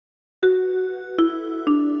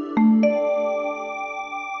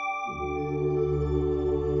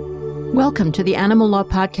Welcome to the Animal Law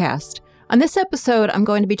Podcast. On this episode, I'm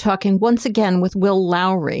going to be talking once again with Will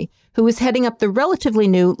Lowry, who is heading up the relatively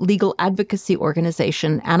new legal advocacy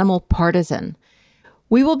organization, Animal Partisan.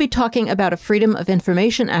 We will be talking about a Freedom of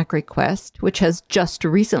Information Act request, which has just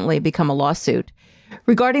recently become a lawsuit,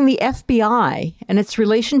 regarding the FBI and its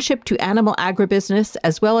relationship to animal agribusiness,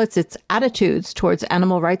 as well as its attitudes towards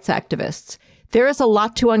animal rights activists. There is a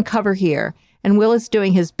lot to uncover here, and Will is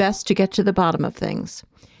doing his best to get to the bottom of things.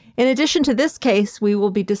 In addition to this case, we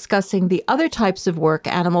will be discussing the other types of work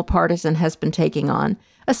Animal Partisan has been taking on,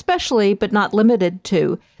 especially, but not limited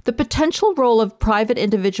to, the potential role of private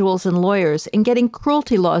individuals and lawyers in getting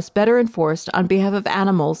cruelty laws better enforced on behalf of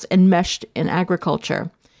animals enmeshed in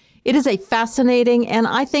agriculture. It is a fascinating and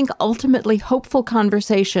I think ultimately hopeful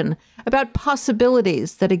conversation about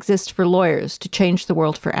possibilities that exist for lawyers to change the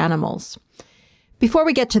world for animals. Before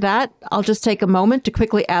we get to that, I'll just take a moment to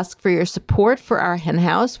quickly ask for your support for Our Hen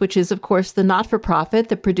House, which is, of course, the not-for-profit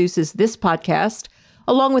that produces this podcast,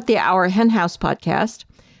 along with the Our Hen House podcast.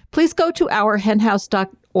 Please go to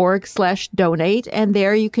ourhenhouse.org/donate, and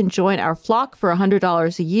there you can join our flock for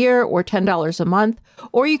 $100 a year or $10 a month,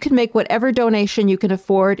 or you can make whatever donation you can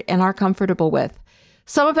afford and are comfortable with.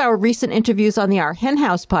 Some of our recent interviews on the Our Hen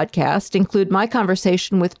House podcast include my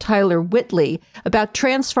conversation with Tyler Whitley about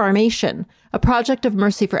Transfarmation, a project of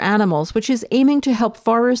Mercy for Animals, which is aiming to help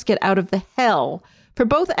farmers get out of the hell for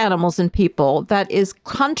both animals and people that is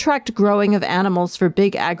contract growing of animals for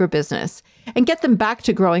big agribusiness and get them back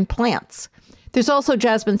to growing plants. There's also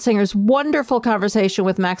Jasmine Singer's wonderful conversation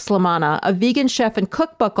with Max Lamanna, a vegan chef and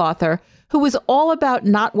cookbook author who was all about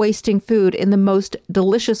not wasting food in the most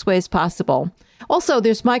delicious ways possible. Also,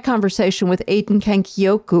 there's my conversation with Aiden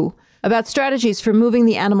Kankyoku about strategies for moving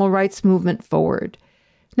the animal rights movement forward.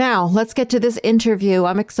 Now, let's get to this interview.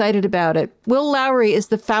 I'm excited about it. Will Lowry is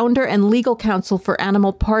the founder and legal counsel for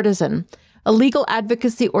Animal Partisan, a legal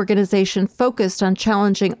advocacy organization focused on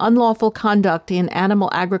challenging unlawful conduct in animal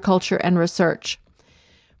agriculture and research.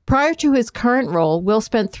 Prior to his current role, Will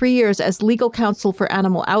spent 3 years as legal counsel for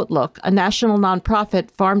Animal Outlook, a national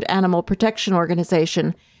nonprofit farmed animal protection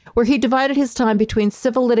organization, where he divided his time between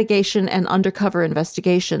civil litigation and undercover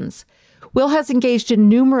investigations. Will has engaged in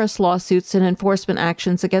numerous lawsuits and enforcement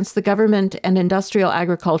actions against the government and industrial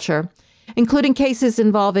agriculture, including cases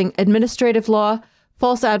involving administrative law,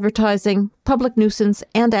 false advertising, public nuisance,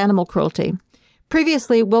 and animal cruelty.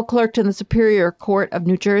 Previously, Will clerked in the Superior Court of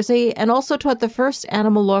New Jersey and also taught the first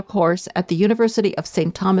animal law course at the University of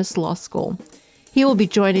St. Thomas Law School. He will be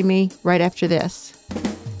joining me right after this.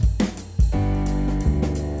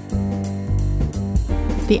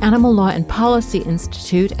 The Animal Law and Policy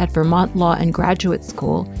Institute at Vermont Law and Graduate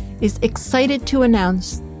School is excited to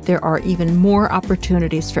announce there are even more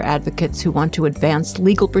opportunities for advocates who want to advance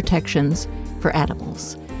legal protections for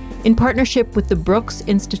animals. In partnership with the Brooks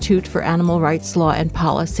Institute for Animal Rights Law and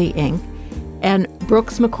Policy, Inc., and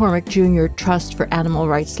Brooks McCormick Jr. Trust for Animal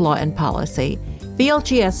Rights Law and Policy,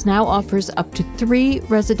 VLGS now offers up to 3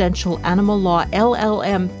 residential animal law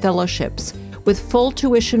LLM fellowships with full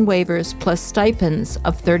tuition waivers plus stipends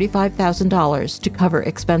of $35,000 to cover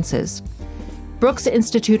expenses. Brooks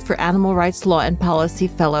Institute for Animal Rights Law and Policy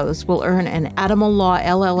Fellows will earn an Animal Law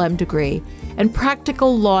LLM degree and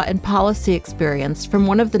practical law and policy experience from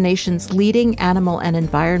one of the nation's leading animal and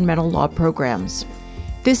environmental law programs.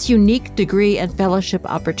 This unique degree and fellowship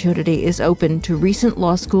opportunity is open to recent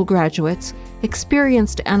law school graduates,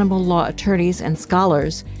 experienced animal law attorneys and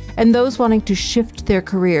scholars, and those wanting to shift their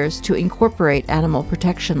careers to incorporate animal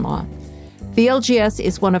protection law. VLGS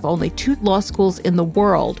is one of only 2 law schools in the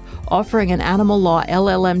world offering an animal law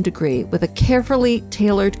LLM degree with a carefully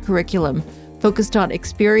tailored curriculum focused on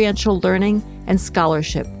experiential learning and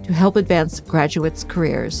scholarship to help advance graduates'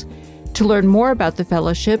 careers. To learn more about the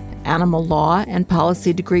fellowship, animal law, and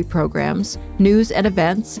policy degree programs, news, and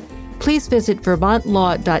events, please visit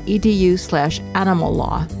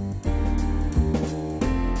vermontlaw.edu/animallaw.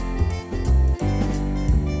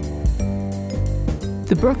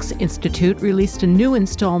 The Brooks Institute released a new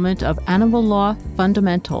installment of Animal Law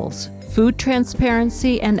Fundamentals, Food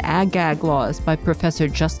Transparency and Ag-Gag Laws by Professor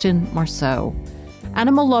Justin Marceau.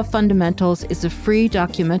 Animal Law Fundamentals is a free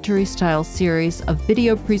documentary-style series of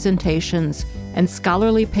video presentations and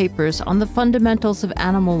scholarly papers on the fundamentals of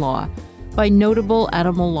animal law by notable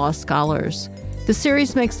animal law scholars. The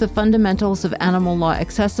series makes the fundamentals of animal law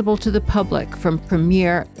accessible to the public from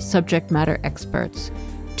premier subject matter experts.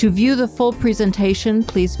 To view the full presentation,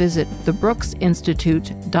 please visit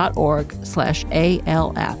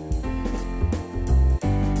thebrooksinstitute.org/ALF.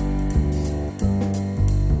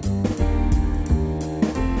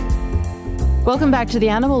 Welcome back to the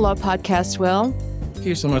Animal Law Podcast, Will. Thank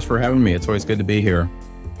you so much for having me. It's always good to be here.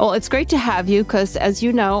 Well, it's great to have you because, as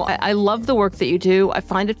you know, I love the work that you do. I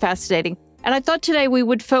find it fascinating. And I thought today we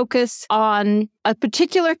would focus on a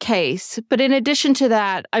particular case. But in addition to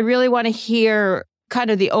that, I really want to hear kind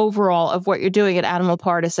of the overall of what you're doing at Animal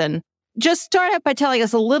Partisan. Just start out by telling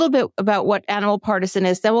us a little bit about what Animal Partisan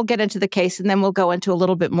is. Then we'll get into the case, and then we'll go into a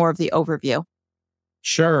little bit more of the overview.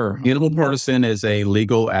 Sure. Animal Partisan is a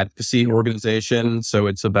legal advocacy organization. So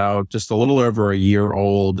it's about just a little over a year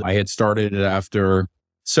old. I had started it after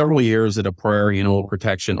several years at a prior animal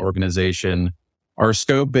protection organization. Our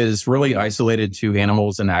scope is really isolated to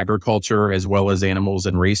animals in agriculture as well as animals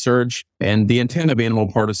in research. And the intent of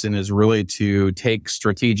Animal Partisan is really to take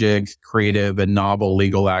strategic, creative, and novel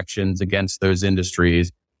legal actions against those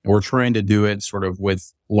industries. We're trying to do it sort of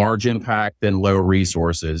with large impact and low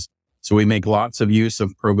resources. So we make lots of use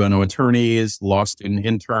of pro bono attorneys, law student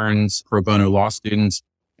interns, pro bono law students.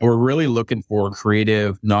 And we're really looking for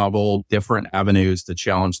creative, novel, different avenues to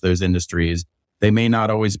challenge those industries. They may not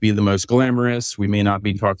always be the most glamorous. We may not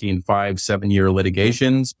be talking 5-7 year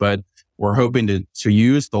litigations, but we're hoping to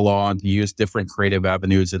use the law and to use different creative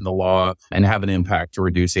avenues in the law and have an impact to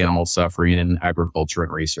reduce animal suffering in agriculture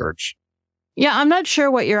and research. Yeah, I'm not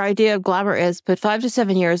sure what your idea of glamour is, but 5 to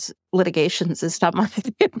 7 years litigations is not my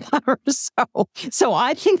idea of glamour. So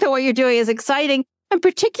I think that what you're doing is exciting and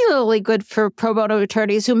particularly good for pro bono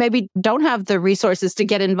attorneys who maybe don't have the resources to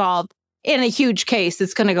get involved in a huge case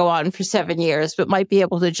that's going to go on for 7 years, but might be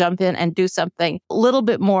able to jump in and do something a little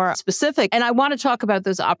bit more specific. And I want to talk about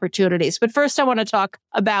those opportunities. But first, I want to talk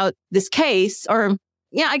about this case, or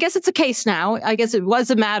I guess it's a case now. I guess it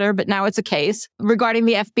was a matter, but now it's a case regarding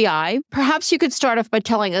the FBI. Perhaps you could start off by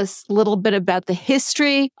telling us a little bit about the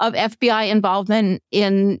history of FBI involvement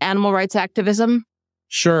in animal rights activism.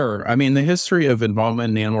 Sure. I mean, the history of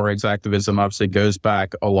involvement in animal rights activism obviously goes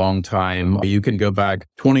back a long time. You can go back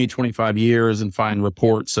 20, 25 years and find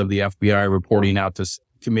reports of the FBI reporting out to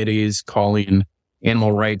committees, calling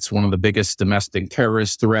animal rights one of the biggest domestic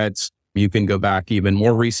terrorist threats. You can go back even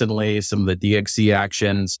more recently, some of the DXC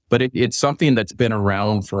actions, but it's something that's been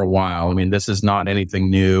around for a while. I mean, this is not anything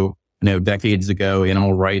new. Decades ago,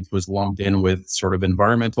 animal rights was lumped in with sort of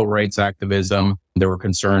environmental rights activism. There were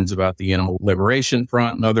concerns about the Animal Liberation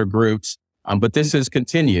Front and other groups. But this has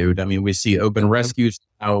continued. I mean, we see open rescues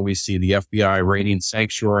now. We see the FBI raiding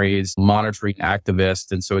sanctuaries, monitoring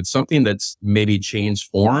activists. And so it's something that's maybe changed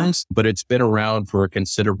forms, but it's been around for a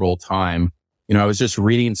considerable time. I was just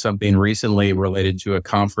reading something recently related to a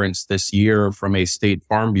conference this year from a State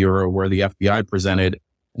Farm Bureau where the FBI presented.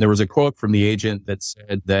 And there was a quote from the agent that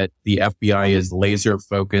said that the FBI is laser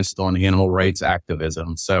focused on animal rights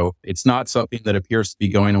activism. So it's not something that appears to be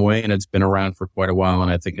going away, and it's been around for quite a while. And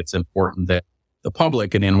I think it's important that the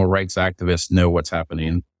public and animal rights activists know what's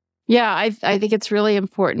happening. Yeah, I think it's really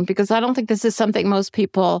important because I don't think this is something most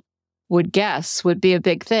people would guess would be a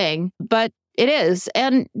big thing, but it is.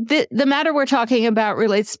 And the matter we're talking about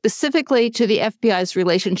relates specifically to the FBI's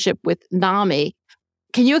relationship with NAMI.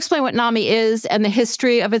 Can you explain what NAMI is and the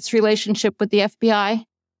history of its relationship with the FBI?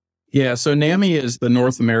 Yeah, so NAMI is the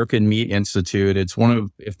North American Meat Institute. It's one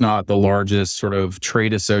of, if not the largest sort of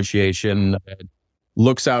trade association that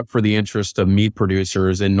looks out for the interest of meat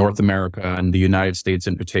producers in North America and the United States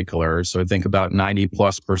in particular. So I think about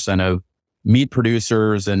 90+% of meat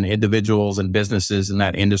producers and individuals and businesses in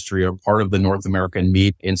that industry are part of the North American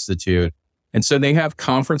Meat Institute. And so they have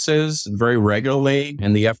conferences very regularly,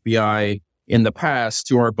 and the FBI in the past,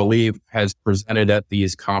 to our belief, has presented at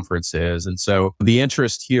these conferences. And so the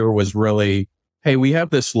interest here was really, hey, we have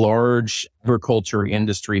this large agriculture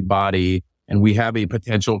industry body and we have a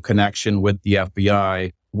potential connection with the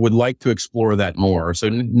FBI, would like to explore that more. So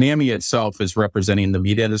NAMI itself is representing the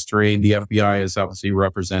meat industry. The FBI is obviously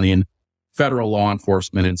representing federal law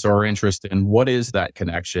enforcement. And so our interest in what is that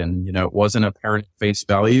connection? It wasn't apparent at face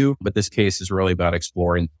value, but this case is really about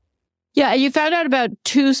exploring. Yeah, you found out about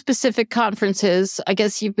 2 specific conferences. I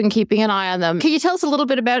guess you've been keeping an eye on them. Can you tell us a little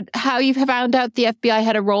bit about how you found out the FBI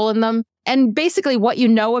had a role in them and basically what you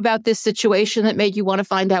know about this situation that made you want to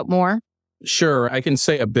find out more? Sure. I can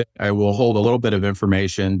say a bit. I will hold a little bit of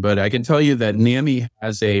information, but I can tell you that NAMI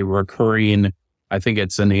has a recurring, I think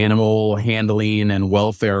it's an animal handling and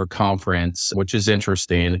welfare conference, which is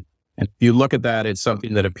interesting. And if you look at that, it's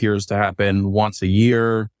something that appears to happen once a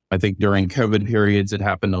year. I think during COVID periods, it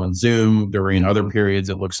happened on Zoom. During other periods,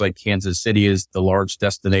 it looks like Kansas City is the large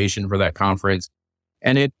destination for that conference.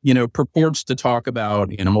 And it, purports to talk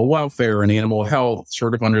about animal welfare and animal health,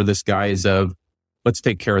 sort of under this guise of, let's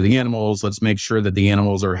take care of the animals. Let's make sure that the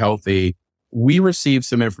animals are healthy. We received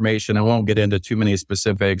some information. I won't get into too many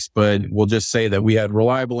specifics, but we'll just say that we had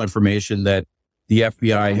reliable information that the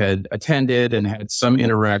FBI had attended and had some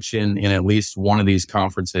interaction in at least one of these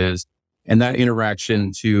conferences. And that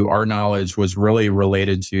interaction, to our knowledge, was really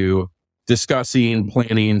related to discussing,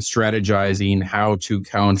 planning, strategizing how to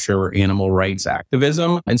counter animal rights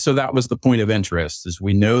activism. And so that was the point of interest, is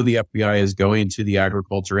we know the FBI is going to the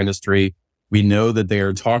agriculture industry. We know that they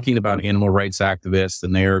are talking about animal rights activists,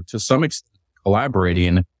 and they are to some extent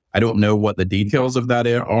collaborating. I don't know what the details of that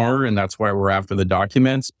are, and that's why we're after the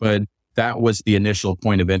documents. But that was the initial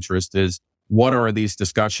point of interest, is what are these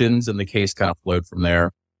discussions? And the case kind of flowed from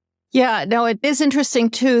there. Yeah, no, it is interesting,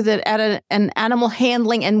 too, that at an animal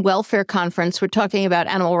handling and welfare conference, we're talking about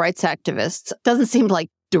animal rights activists. Doesn't seem like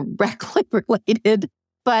directly related,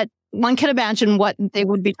 but one can imagine what they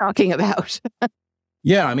would be talking about.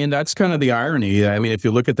 Yeah, I mean, that's kind of the irony. I mean, if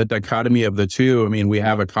you look at the dichotomy of the two, I mean, we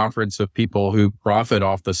have a conference of people who profit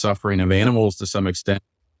off the suffering of animals to some extent.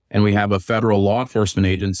 And we have a federal law enforcement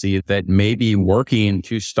agency that may be working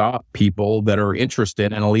to stop people that are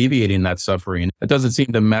interested in alleviating that suffering. It doesn't seem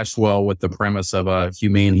to mesh well with the premise of a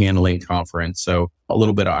humane handling conference. So a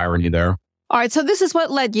little bit of irony there. All right. So this is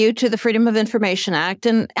what led you to the Freedom of Information Act.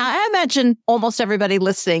 And I imagine almost everybody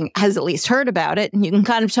listening has at least heard about it. And you can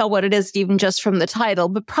kind of tell what it is even just from the title,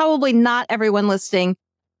 but probably not everyone listening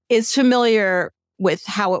is familiar with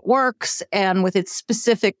how it works and with its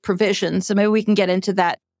specific provisions. So maybe we can get into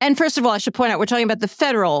that. And first of all, I should point out, we're talking about the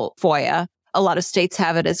federal FOIA. A lot of states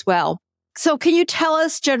have it as well. So can you tell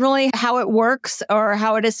us generally how it works or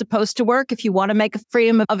how it is supposed to work if you want to make a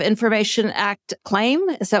Freedom of Information Act claim?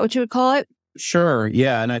 Is that what you would call it? Sure.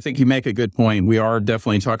 Yeah. And I think you make a good point. We are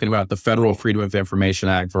definitely talking about the Federal Freedom of Information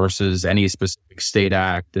Act versus any specific state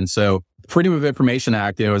act. And so Freedom of Information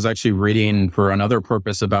Act, I was actually reading for another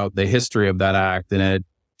purpose about the history of that act. And it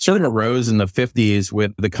sort of arose in the 50s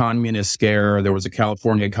with the communist scare. There was a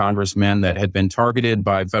California congressman that had been targeted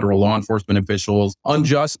by federal law enforcement officials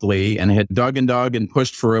unjustly and had dug and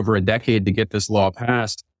pushed for over a decade to get this law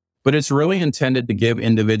passed. But it's really intended to give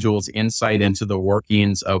individuals insight into the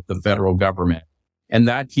workings of the federal government. And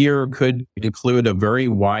that here could include a very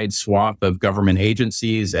wide swath of government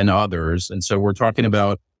agencies and others. And so we're talking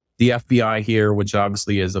about the FBI here, which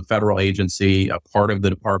obviously is a federal agency, a part of the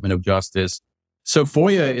Department of Justice. So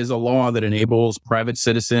FOIA is a law that enables private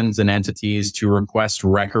citizens and entities to request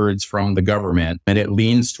records from the government, and it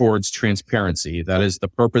leans towards transparency. That is the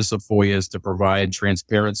purpose of FOIA, is to provide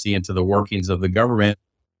transparency into the workings of the government.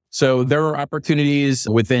 So there are opportunities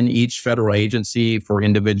within each federal agency for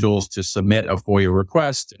individuals to submit a FOIA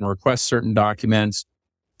request and request certain documents.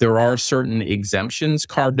 There are certain exemptions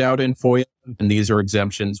carved out in FOIA, and these are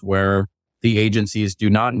exemptions where the agencies do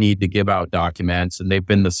not need to give out documents, and they've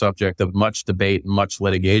been the subject of much debate and much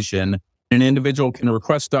litigation. An individual can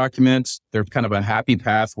request documents. There's kind of a happy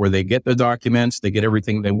path where they get the documents, they get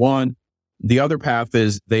everything they want. The other path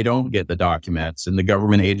is they don't get the documents, and the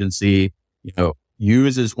government agency,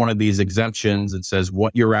 uses one of these exemptions and says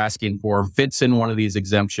what you're asking for fits in one of these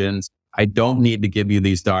exemptions. I don't need to give you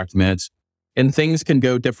these documents. And things can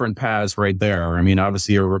go different paths right there. I mean,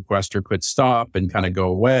 obviously, a requester could stop and kind of go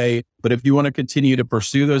away. But if you want to continue to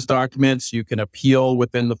pursue those documents, you can appeal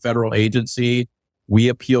within the federal agency. We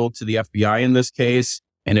appeal to the FBI in this case.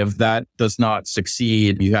 And if that does not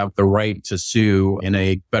succeed, you have the right to sue in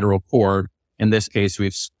a federal court. In this case,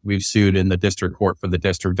 we've sued in the district court for the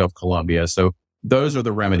District of Columbia. So those are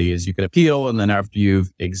the remedies. You can appeal. And then after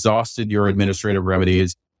you've exhausted your administrative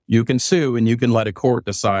remedies, you can sue and you can let a court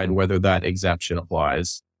decide whether that exemption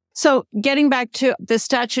applies. So getting back to the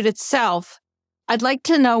statute itself, I'd like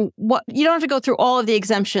to know you don't have to go through all of the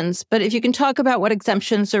exemptions, but if you can talk about what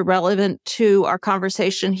exemptions are relevant to our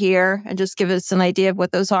conversation here and just give us an idea of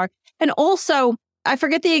what those are. And also, I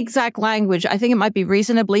forget the exact language. I think it might be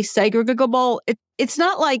reasonably segregable. It's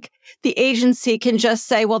not like the agency can just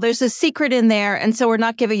say, well, there's a secret in there, and so we're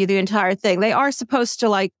not giving you the entire thing. They are supposed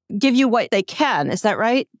to give you what they can. Is that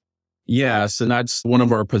right? Yes. And that's one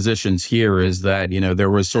of our positions here, is that,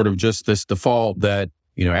 there was sort of just this default that,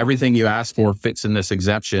 everything you ask for fits in this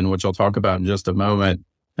exemption, which I'll talk about in just a moment.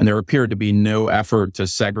 And there appeared to be no effort to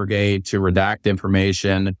segregate, to redact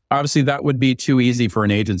information. Obviously, that would be too easy for an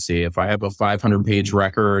agency. If I have a 500-page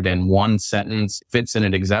record and one sentence fits in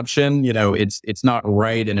an exemption, it's not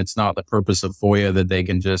right. And it's not the purpose of FOIA that they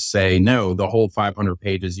can just say, no, the whole 500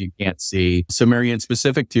 pages you can't see. So, Marian,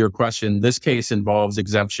 specific to your question, this case involves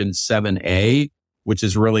exemption 7A, which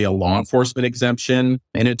is really a law enforcement exemption.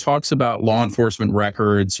 And it talks about law enforcement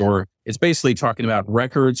records, or it's basically talking about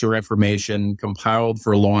records or information compiled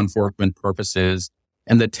for law enforcement purposes.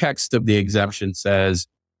 And the text of the exemption says,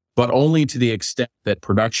 but only to the extent that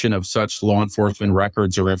production of such law enforcement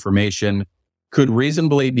records or information could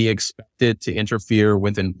reasonably be expected to interfere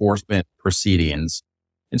with enforcement proceedings.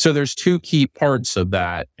 And so there's two key parts of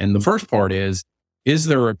that. And the first part is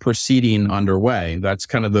there a proceeding underway? That's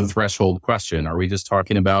kind of the threshold question. Are we just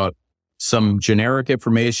talking about some generic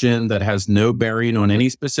information that has no bearing on any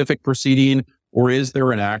specific proceeding, or is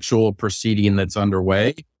there an actual proceeding that's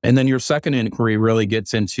underway? And then your second inquiry really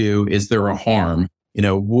gets into, is there a harm?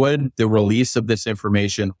 Would the release of this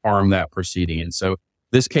information harm that proceeding? And so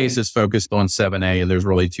this case is focused on 7A, and there's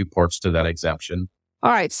really two parts to that exemption.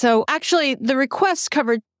 All right. So actually, the request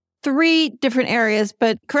covered 3 different areas,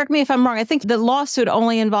 but correct me if I'm wrong. I think the lawsuit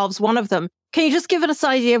only involves one of them. Can you just give us an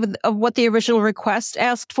idea of what the original request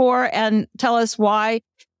asked for and tell us why,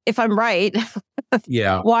 if I'm right,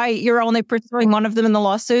 why you're only pursuing one of them in the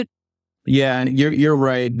lawsuit? Yeah, you're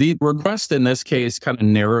right. The request in this case kind of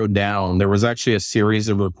narrowed down. There was actually a series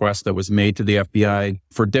of requests that was made to the FBI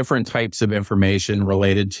for different types of information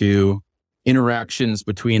related to interactions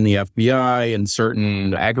between the FBI and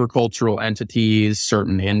certain agricultural entities,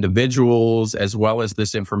 certain individuals, as well as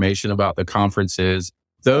this information about the conferences.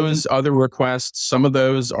 Those other requests, some of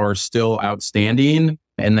those are still outstanding,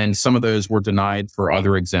 and then some of those were denied for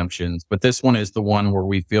other exemptions. But this one is the one where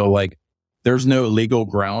we feel like there's no legal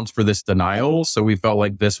grounds for this denial. So we felt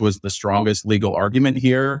like this was the strongest legal argument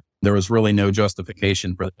here. There was really no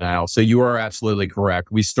justification for the denial. So you are absolutely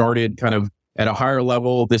correct. We started kind of at a higher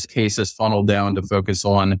level. This case is funneled down to focus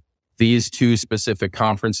on these 2 specific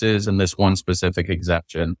conferences and this one specific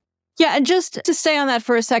exemption. Yeah, and just to stay on that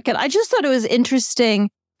for a second, I just thought it was interesting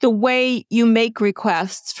the way you make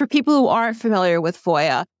requests for people who aren't familiar with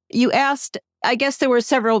FOIA. You asked, I guess there were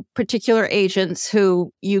several particular agents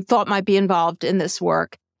who you thought might be involved in this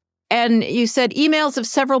work. And you said emails of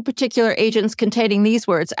several particular agents containing these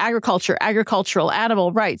words: agriculture, agricultural,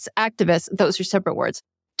 animal rights, activists, those are separate words,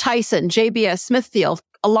 Tyson, JBS, Smithfield,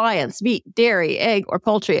 Alliance, meat, dairy, egg, or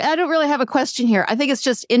poultry. I don't really have a question here. I think it's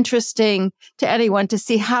just interesting to anyone to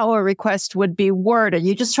see how a request would be worded.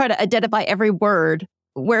 You just try to identify every word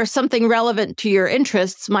where something relevant to your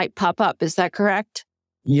interests might pop up. Is that correct?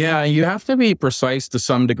 Yeah, you have to be precise to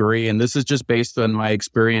some degree. And this is just based on my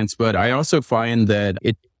experience. But I also find that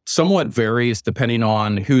it somewhat varies depending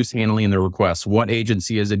on who's handling the request. What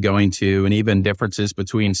agency is it going to? And even differences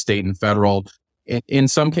between state and federal. In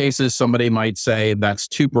some cases, somebody might say that's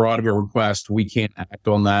too broad of a request. We can't act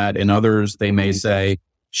on that. In others, they may say,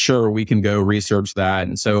 sure, we can go research that.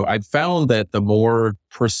 And so I've found that the more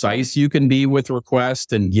precise you can be with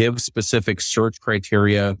requests and give specific search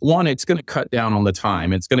criteria, one, it's going to cut down on the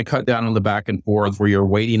time. It's going to cut down on the back and forth where you're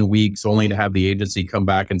waiting weeks only to have the agency come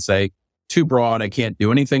back and say, too broad, I can't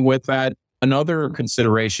do anything with that. Another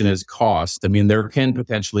consideration is cost. I mean, there can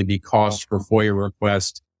potentially be costs for FOIA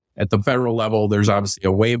requests. At the federal level, there's obviously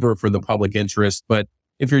a waiver for the public interest, but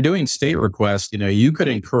if you're doing state requests, you could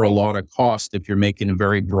incur a lot of cost if you're making a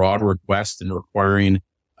very broad request and requiring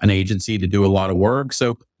an agency to do a lot of work.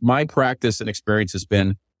 So my practice and experience has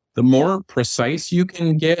been the more precise you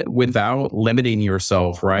can get without limiting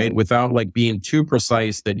yourself, right? Without being too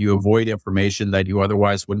precise that you avoid information that you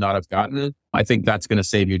otherwise would not have gotten. I think that's going to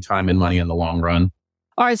save you time and money in the long run.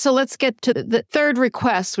 All right. So let's get to the third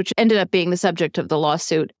request, which ended up being the subject of the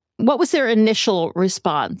lawsuit. What was their initial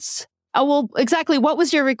response? Oh, well, exactly. What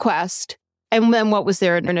was your request? And then what was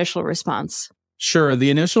their initial response? Sure.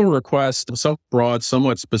 The initial request was somewhat broad,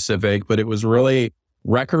 somewhat specific, but it was really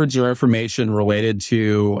records or information related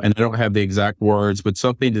to, and I don't have the exact words, but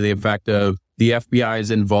something to the effect of the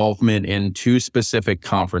FBI's involvement in 2 specific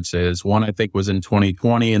conferences. One, I think, was in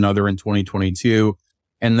 2020, another in 2022.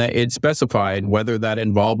 And that it specified whether that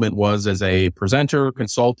involvement was as a presenter,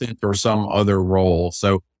 consultant, or some other role.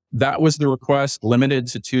 So that was the request, limited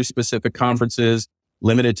to 2 specific conferences,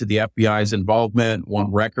 limited to the FBI's involvement,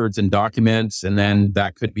 want records and documents, and then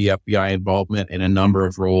that could be FBI involvement in a number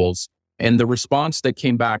of roles. And the response that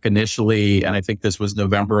came back initially, and I think this was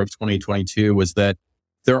November of 2022, was that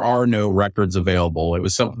there are no records available. It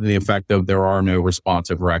was something to the effect of there are no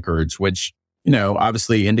responsive records, which,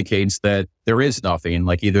 obviously indicates that there is nothing,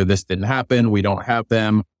 either this didn't happen, we don't have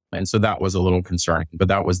them. And so that was a little concerning, but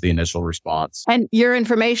that was the initial response. And your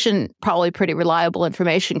information, probably pretty reliable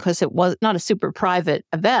information, because it was not a super private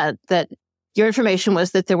event, that your information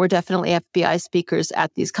was that there were definitely FBI speakers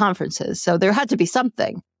at these conferences. So there had to be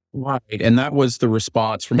something. Right. And that was the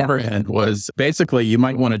response from our end, was basically, you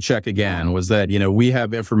might want to check again, was that, we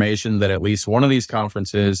have information that at least one of these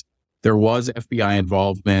conferences, there was FBI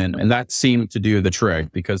involvement. And that seemed to do the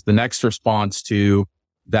trick, because the next response to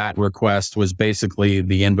that request was basically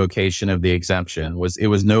the invocation of the exemption. It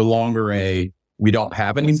was no longer we don't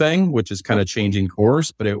have anything, which is kind of changing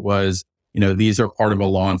course, but it was, these are part of a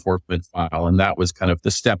law enforcement file. And that was kind of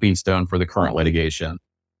the stepping stone for the current litigation.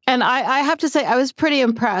 And I have to say, I was pretty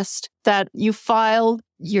impressed that you filed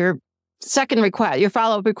your second request, your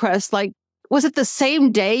follow-up request, like, was it the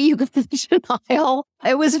same day you got the denial?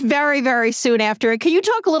 It was very, very soon after. Can you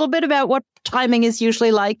talk a little bit about what timing is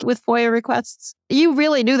usually like with FOIA requests? You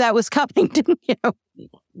really knew that was coming, didn't you?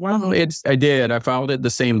 Well, I did. I filed it the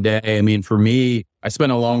same day. I mean, for me, I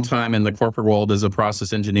spent a long time in the corporate world as a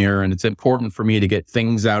process engineer, and it's important for me to get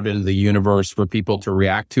things out into the universe for people to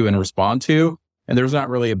react to and respond to. And there's not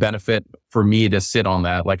really a benefit for me to sit on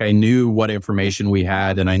that. Like, I knew what information we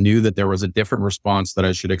had, and I knew that there was a different response that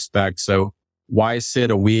I should expect. So why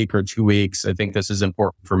sit a week or 2 weeks? I think this is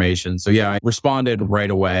important information. So yeah, I responded right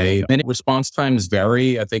away. And response times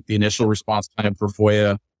vary. I think the initial response time for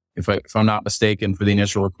FOIA, if I'm not mistaken, for the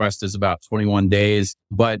initial request is about 21 days.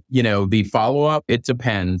 But, the follow-up, it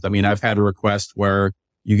depends. I mean, I've had a request where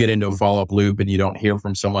you get into a follow-up loop and you don't hear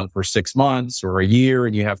from someone for 6 months or a year,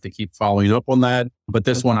 and you have to keep following up on that. But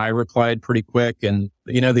this one, I replied pretty quick. And,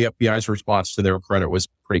 the FBI's response, to their credit, was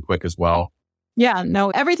pretty quick as well. Yeah,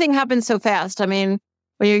 no, everything happens so fast. I mean,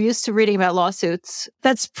 when you're used to reading about lawsuits,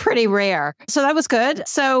 that's pretty rare. So that was good.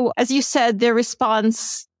 So as you said, their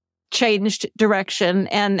response changed direction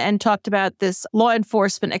and talked about this law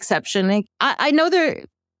enforcement exception. I know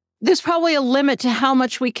there's probably a limit to how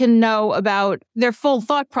much we can know about their full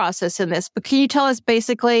thought process in this, but can you tell us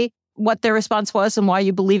basically what their response was and why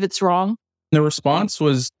you believe it's wrong? The response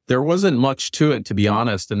was, there wasn't much to it, to be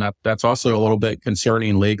honest. And that's also a little bit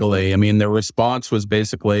concerning legally. I mean, the response was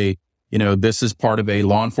basically, this is part of a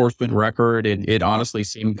law enforcement record. It honestly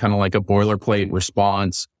seemed kind of like a boilerplate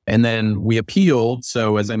response. And then we appealed.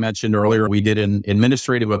 So as I mentioned earlier, we did an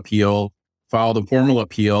administrative appeal, filed a formal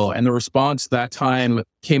appeal, and the response that time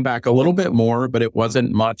came back a little bit more, but it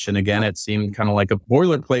wasn't much. And again, it seemed kind of like a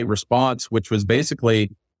boilerplate response, which was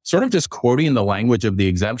basically sort of just quoting the language of the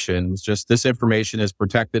exemption. It was just, this information is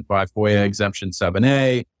protected by FOIA Exemption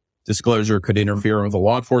 7A. Disclosure could interfere with a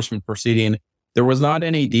law enforcement proceeding. There was not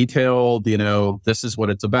any detailed, this is what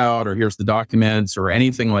it's about, or here's the documents, or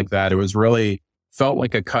anything like that. It was really felt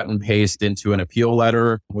like a cut and paste into an appeal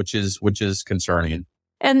letter, which is concerning.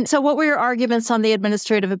 And so what were your arguments on the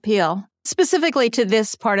administrative appeal? Specifically to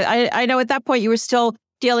this part, I know at that point you were still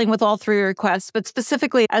dealing with all three requests, but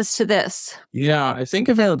specifically as to this. Yeah, I think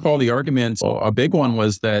if I recall the arguments, a big one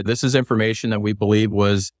was that this is information that we believe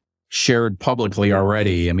was shared publicly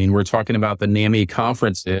already. I mean, we're talking about the NAMI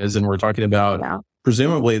conferences, and we're talking about,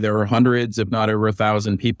 presumably there were hundreds, if not over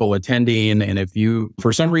 1,000 people attending. And if you,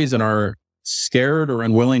 for some reason, are scared or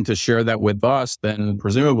unwilling to share that with us, then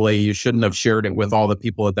presumably you shouldn't have shared it with all the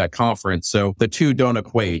people at that conference. So the two don't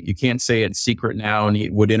equate. You can't say it's secret now and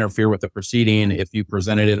it would interfere with the proceeding if you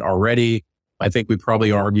presented it already. I think we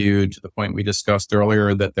probably argued, to the point we discussed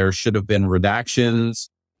earlier, that there should have been redactions.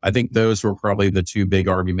 I think those were probably the two big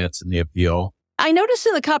arguments in the appeal. I noticed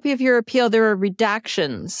in the copy of your appeal, there are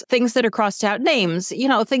redactions, things that are crossed out, names,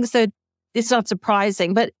 things that it's not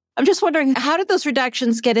surprising, but I'm just wondering, how did those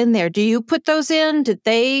redactions get in there? Do you put those in? Did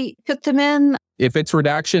they put them in? If it's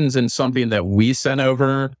redactions in something that we sent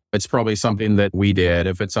over, it's probably something that we did.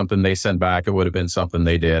 If it's something they sent back, it would have been something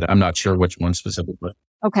they did. I'm not sure which one specifically.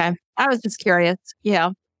 Okay. I was just curious.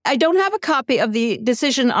 Yeah. I don't have a copy of the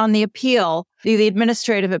decision on the appeal, the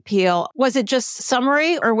administrative appeal. Was it just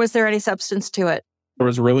summary, or was there any substance to it? There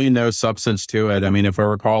was really no substance to it. I mean, if I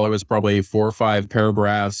recall, it was probably 4 or 5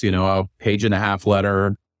 paragraphs, a page and a half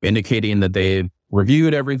letter, indicating that they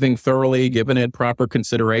reviewed everything thoroughly, given it proper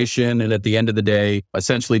consideration, and at the end of the day,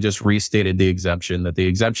 essentially just restated the exemption, that the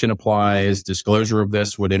exemption applies, disclosure of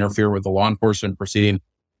this would interfere with the law enforcement proceeding.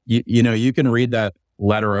 You can read that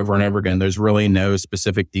letter over and over again. There's really no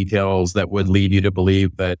specific details that would lead you to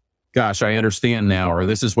believe that, gosh, I understand now, or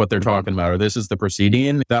this is what they're talking about, or this is the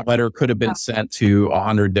proceeding. That letter could have been sent to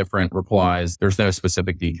 100 different replies. There's no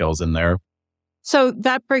specific details in there. So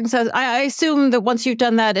that brings us, I assume that once you've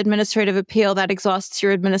done that administrative appeal, that exhausts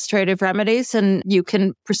your administrative remedies and you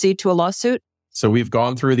can proceed to a lawsuit? So we've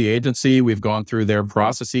gone through the agency, we've gone through their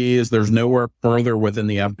processes. There's nowhere further within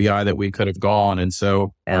the FBI that we could have gone. And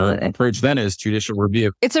so our approach then is judicial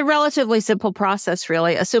review. It's a relatively simple process,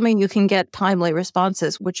 really, assuming you can get timely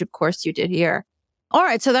responses, which of course you did here. All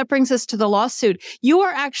right, so that brings us to the lawsuit. You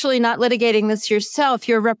are actually not litigating this yourself.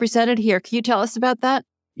 You're represented here. Can you tell us about that?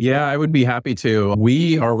 Yeah, I would be happy to.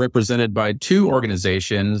 We are represented by 2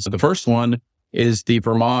 organizations. The first one is the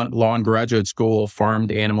Vermont Law and Graduate School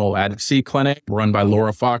Farmed Animal Advocacy Clinic, run by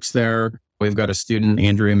Laura Fox there. We've got a student,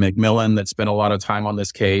 Andrea McMillan, that spent a lot of time on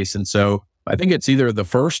this case. And so I think it's either the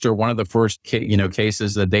first or one of the first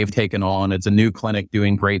cases that they've taken on. It's a new clinic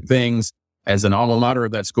doing great things. as an alma mater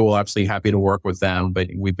of that school, absolutely happy to work with them, but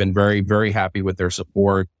we've been very, very happy with their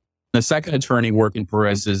support. The second attorney working for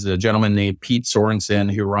us is a gentleman named Pete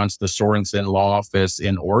Sorensen, who runs the Sorensen Law Office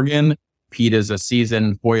in Oregon. Pete is a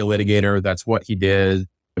seasoned FOIA litigator. That's what he did.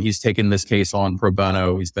 He's taken this case on pro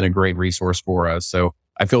bono. He's been a great resource for us. So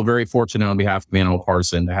I feel very fortunate on behalf of Animal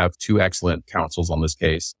Partisan to have two excellent counsels on this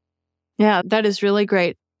case. Yeah, that is really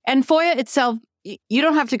great. And FOIA itself, you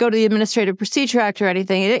don't have to go to the Administrative Procedure Act or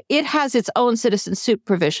anything. It has its own citizen suit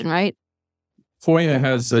provision, right? FOIA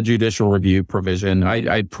has a judicial review provision.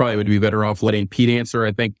 I probably would be better off letting Pete answer.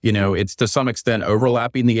 I think, it's to some extent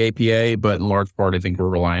overlapping the APA, but in large part, I think we're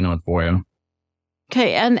relying on FOIA.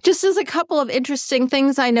 Okay. And just as a couple of interesting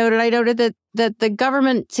things I noted that the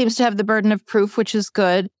government seems to have the burden of proof, which is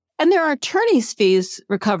good. And there are attorney's fees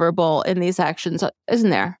recoverable in these actions, isn't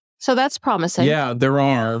there? So that's promising. Yeah, there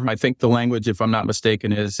are. I think the language, if I'm not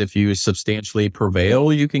mistaken, is if you substantially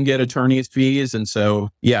prevail, you can get attorney's fees. And so,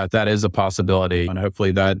 yeah, that is a possibility. And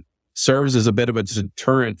hopefully that serves as a bit of a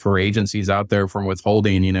deterrent for agencies out there from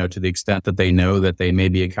withholding, to the extent that they know that they may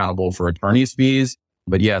be accountable for attorney's fees.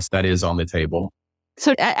 But yes, that is on the table.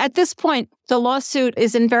 So at this point, the lawsuit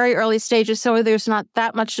is in very early stages, so there's not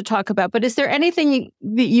that much to talk about. But is there anything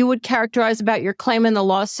you would characterize about your claim in the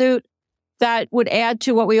lawsuit that would add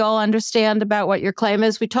to what we all understand about what your claim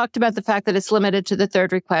is? We talked about the fact that it's limited to the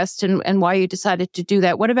third request and why you decided to do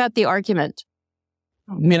that. What about the argument?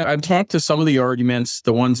 I've talked to some of the arguments,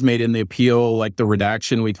 the ones made in the appeal, like the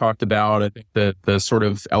redaction we talked about. I think the sort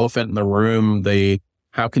of elephant in the room,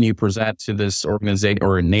 how can you present to this organization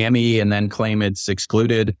or a NAMI and then claim it's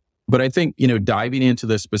excluded? But I think, diving into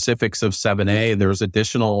the specifics of 7A, there's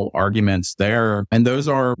additional arguments there. And those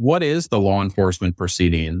are, what is the law enforcement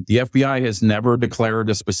proceeding? The FBI has never declared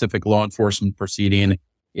a specific law enforcement proceeding.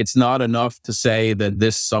 It's not enough to say that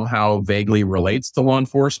this somehow vaguely relates to law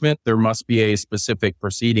enforcement. There must be a specific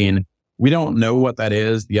proceeding. We don't know what that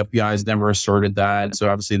is. The FBI has never asserted that. So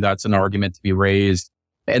obviously that's an argument to be raised.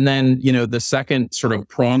 And then, the second sort of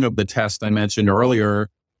prong of the test I mentioned earlier,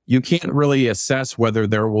 you can't really assess whether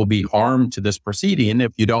there will be harm to this proceeding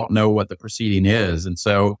if you don't know what the proceeding is. And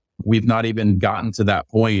so we've not even gotten to that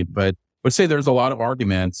point, but let's say there's a lot of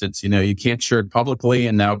arguments. It's, you can't share it publicly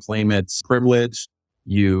and now claim it's privileged.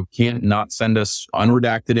 You can't not send us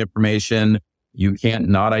unredacted information. You can't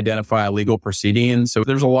not identify a legal proceeding. So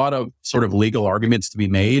there's a lot of sort of legal arguments to be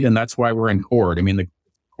made. And that's why we're in court. The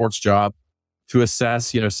court's job to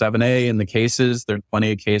assess, 7A in the cases. There's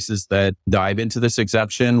plenty of cases that dive into this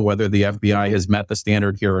exception, whether the FBI has met the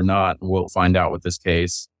standard here or not. We'll find out with this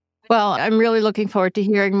case. Well, I'm really looking forward to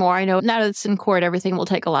hearing more. I know now that it's in court, everything will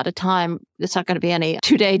take a lot of time. It's not going to be any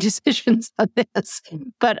 2-day decisions on this,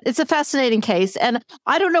 but it's a fascinating case. And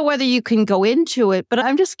I don't know whether you can go into it, but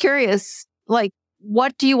I'm just curious,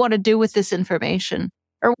 what do you want to do with this information?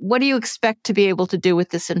 Or what do you expect to be able to do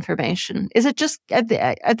with this information? Is it just at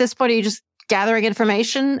this point, are you just gathering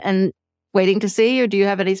information and waiting to see, or do you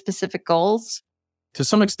have any specific goals? To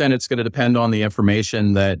some extent, it's going to depend on the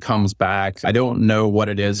information that comes back. I don't know what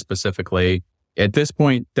it is specifically. At this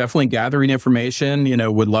point, definitely gathering information,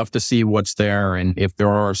 would love to see what's there. And if there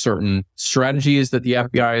are certain strategies that the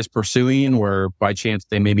FBI is pursuing where by chance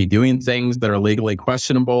they may be doing things that are legally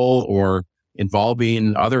questionable or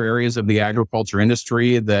involving other areas of the agriculture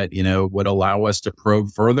industry that, would allow us to probe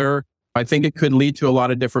further, I think it could lead to a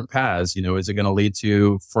lot of different paths. Is it going to lead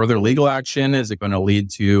to further legal action? Is it going to lead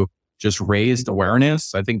to just raised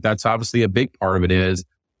awareness? I think that's obviously a big part of it. Is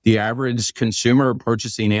the average consumer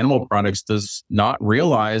purchasing animal products does not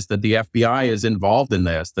realize that the FBI is involved in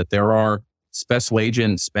this, that there are special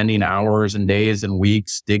agents spending hours and days and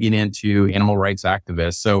weeks digging into animal rights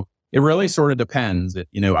activists. So it really sort of depends,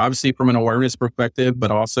 obviously from an awareness perspective,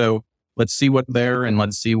 but also let's see what's there and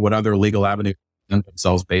let's see what other legal avenues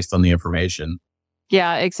themselves based on the information.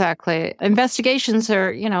 Yeah, exactly. Investigations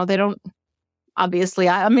are, they don't, obviously,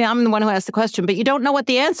 I'm the one who asked the question, but you don't know what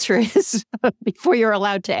the answer is before you're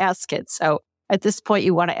allowed to ask it. So at this point,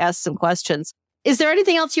 you want to ask some questions. Is there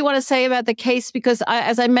anything else you want to say about the case? Because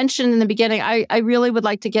as I mentioned in the beginning, I really would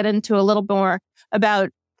like to get into a little more about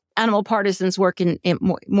Animal Partisan's work in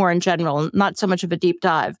more in general, not so much of a deep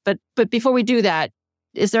dive. But before we do that,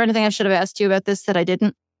 is there anything I should have asked you about this that I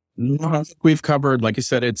didn't? No, we've covered, like you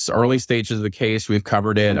said, it's early stages of the case. We've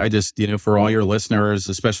covered it. I just, for all your listeners,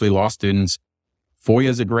 especially law students, FOIA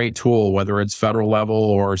is a great tool, whether it's federal level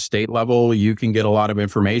or state level. You can get a lot of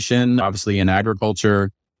information. Obviously, in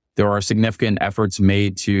agriculture, there are significant efforts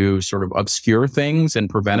made to sort of obscure things and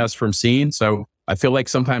prevent us from seeing. So I feel like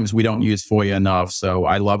sometimes we don't use FOIA enough. So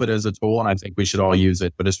I love it as a tool and I think we should all use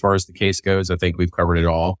it. But as far as the case goes, I think we've covered it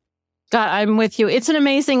all. God, I'm with you. It's an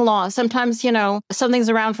amazing law. Sometimes, something's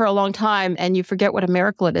around for a long time and you forget what a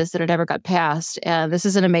miracle it is that it ever got passed. And this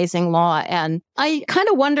is an amazing law. And I kind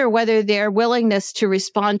of wonder whether their willingness to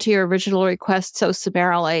respond to your original request so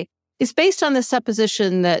summarily is based on the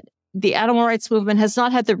supposition that the animal rights movement has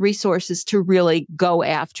not had the resources to really go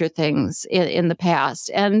after things in the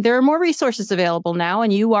past. And there are more resources available now,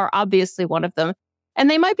 and you are obviously one of them. And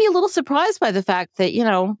they might be a little surprised by the fact that,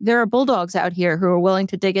 there are bulldogs out here who are willing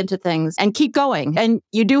to dig into things and keep going. And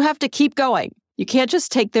you do have to keep going. You can't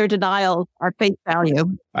just take their denial or face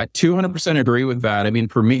value. I 200% agree with that. I mean,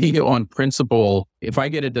 for me, on principle, if I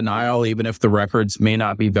get a denial, even if the records may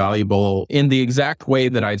not be valuable in the exact way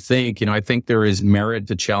that I think there is merit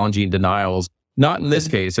to challenging denials. Not in this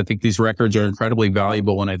case. I think these records are incredibly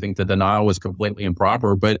valuable, and I think the denial was completely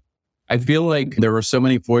improper. But I feel like there are so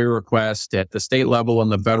many FOIA requests at the state level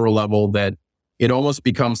and the federal level that it almost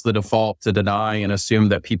becomes the default to deny and assume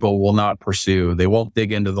that people will not pursue. They won't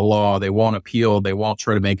dig into the law. They won't appeal. They won't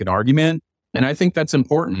try to make an argument. And I think that's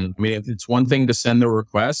important. I mean, it's one thing to send the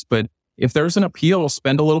request, but if there's an appeal,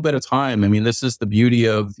 spend a little bit of time. I mean, this is the beauty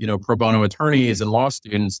of, pro bono attorneys and law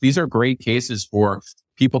students. These are great cases for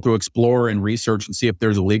people to explore and research and see if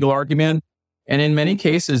there's a legal argument. And in many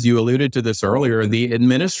cases, you alluded to this earlier, the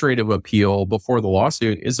administrative appeal before the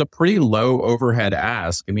lawsuit is a pretty low overhead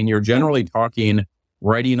ask. I mean, you're generally talking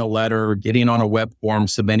writing a letter, getting on a web form,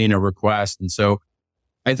 submitting a request. And so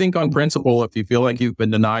I think on principle, if you feel like you've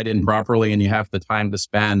been denied improperly and you have the time to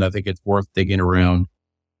spend, I think it's worth digging around.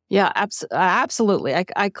 Yeah, absolutely.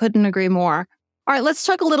 I couldn't agree more. All right, let's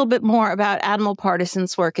talk a little bit more about Animal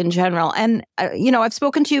Partisans' work in general. And, I've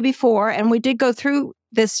spoken to you before, and we did go through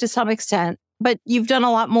this to some extent. But you've done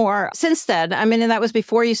a lot more since then. I mean, and that was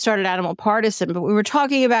before you started Animal Partisan. But we were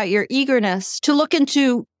talking about your eagerness to look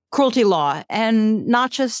into cruelty law and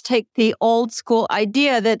not just take the old school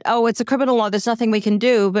idea that, it's a criminal law, there's nothing we can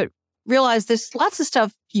do, but realize there's lots of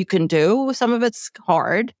stuff you can do. Some of it's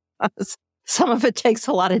hard. Some of it takes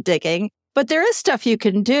a lot of digging. But there is stuff you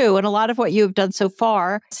can do. And a lot of what you've done so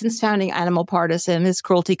far since founding Animal Partisan is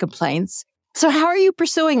cruelty complaints. So how are you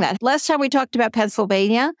pursuing that? Last time we talked about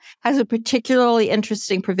Pennsylvania has a particularly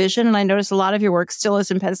interesting provision, and I notice a lot of your work still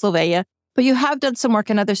is in Pennsylvania, but you have done some work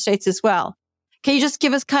in other states as well. Can you just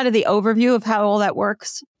give us kind of the overview of how all that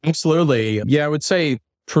works? Absolutely. Yeah, I would say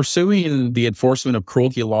pursuing the enforcement of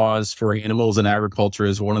cruelty laws for animals in agriculture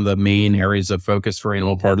is one of the main areas of focus for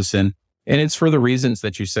Animal Partisan. And it's for the reasons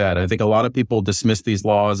that you said. I think a lot of people dismiss these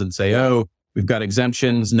laws and say, we've got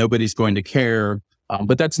exemptions, nobody's going to care.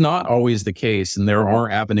 But that's not always the case, and there are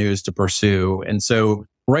avenues to pursue. And so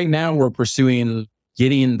right now we're pursuing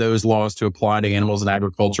getting those laws to apply to animals in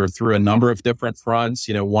agriculture through a number of different fronts.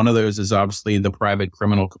 One of those is obviously the private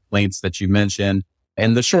criminal complaints that you mentioned.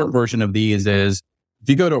 And the short version of these is if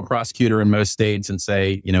you go to a prosecutor in most states and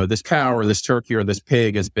say, this cow or this turkey or this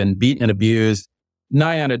pig has been beaten and abused,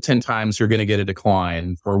 9 out of 10 times you're going to get a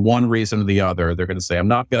decline for one reason or the other. They're going to say, I'm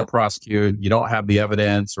not going to prosecute. You don't have the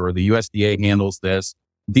evidence, or the USDA handles this.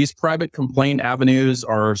 These private complaint avenues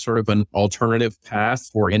are sort of an alternative path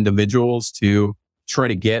for individuals to try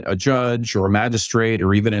to get a judge or a magistrate,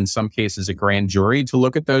 or even in some cases, a grand jury to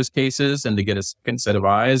look at those cases and to get a second set of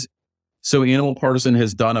eyes. So Animal Partisan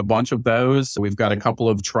has done a bunch of those. We've got a couple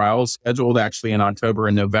of trials scheduled actually in October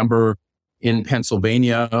and November in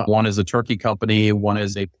Pennsylvania. One is a turkey company, one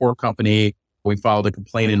is a pork company. We filed a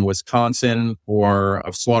complaint in Wisconsin for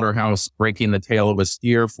a slaughterhouse breaking the tail of a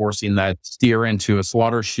steer, forcing that steer into a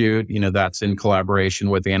slaughter chute. That's in collaboration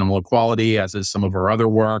with Animal Equality, as is some of our other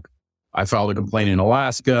work. I filed a complaint in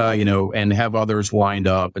Alaska, and have others lined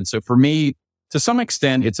up. And so for me, to some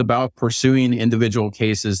extent, it's about pursuing individual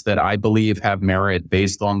cases that I believe have merit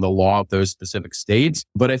based on the law of those specific states.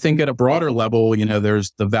 But I think at a broader level,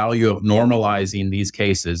 there's the value of normalizing these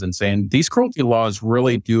cases and saying these cruelty laws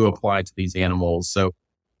really do apply to these animals. So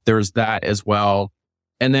there's that as well.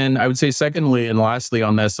 And then I would say secondly, and lastly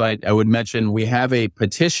on this, I would mention we have a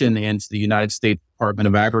petition into the United States Department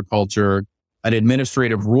of Agriculture, an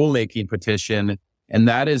administrative rulemaking petition. And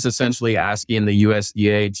that is essentially asking the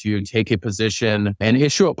USDA to take a position and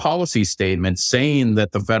issue a policy statement saying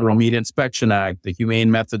that the Federal Meat Inspection Act, the Humane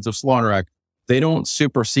Methods of Slaughter Act, they don't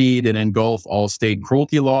supersede and engulf all state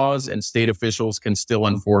cruelty laws, and state officials can still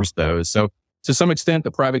enforce those. So to some extent,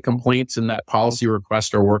 the private complaints and that policy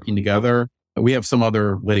request are working together. We have some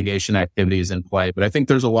other litigation activities in play, but I think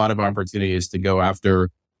there's a lot of opportunities to go after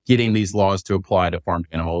getting these laws to apply to farmed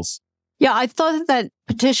animals. Yeah, I thought that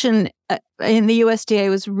petition in the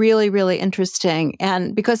USDA was really, really interesting.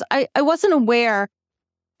 And because I wasn't aware,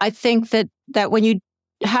 I think that when you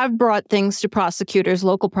have brought things to prosecutors,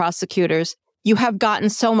 local prosecutors, you have gotten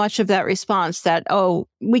so much of that response that, oh,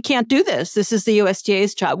 we can't do this. This is the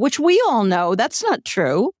USDA's job, which we all know that's not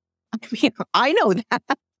true. I mean, I know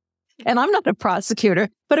that, and I'm not a prosecutor,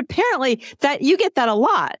 but apparently that you get that a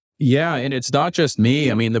lot. Yeah, and it's not just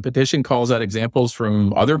me. I mean, the petition calls out examples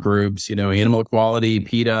from other groups, Animal Equality,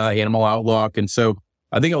 PETA, Animal Outlook. And so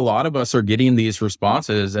I think a lot of us are getting these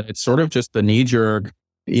responses, and it's sort of just the knee jerk.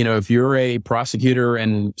 If you're a prosecutor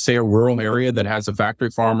in, say, a rural area that has a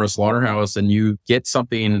factory farm or a slaughterhouse and you get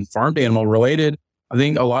something farm to animal related, I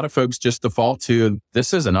think a lot of folks just default to,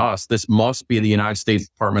 this isn't us. This must be the United States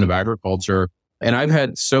Department of Agriculture. And I've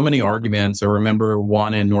had so many arguments. I remember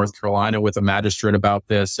one in North Carolina with a magistrate about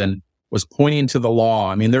this and was pointing to the law.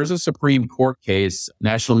 I mean, there's a Supreme Court case,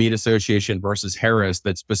 National Meat Association versus Harris,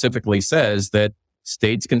 that specifically says that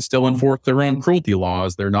states can still enforce their own cruelty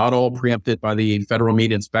laws. They're not all preempted by the Federal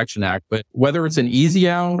Meat Inspection Act. But whether it's an easy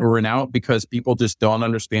out or an out because people just don't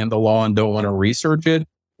understand the law and don't want to research it,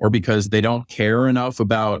 or because they don't care enough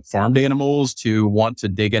about farmed animals to want to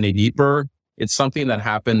dig any deeper, it's something that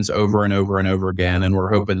happens over and over and over again. And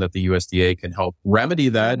we're hoping that the USDA can help remedy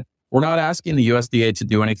that. We're not asking the USDA to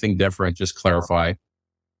do anything different, just clarify.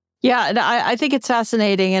 Yeah, and I think it's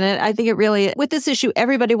fascinating. And I think it really, with this issue,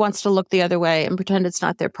 everybody wants to look the other way and pretend it's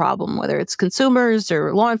not their problem, whether it's consumers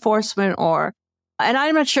or law enforcement and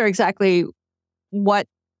I'm not sure exactly what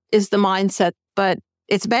is the mindset, but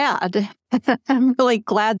it's bad. I'm really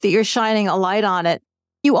glad that you're shining a light on it.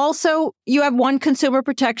 You have one consumer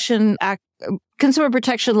protection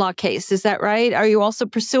law case. Is that right? Are you also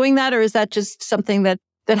pursuing that, or is that just something that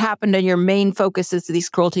happened and your main focus is these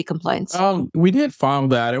cruelty complaints? We did file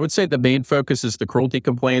that. I would say the main focus is the cruelty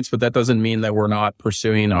complaints, but that doesn't mean that we're not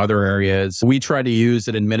pursuing other areas. We try to use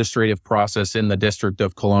an administrative process in the District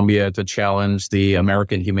of Columbia to challenge the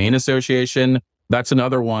American Humane Association. That's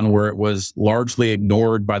another one where it was largely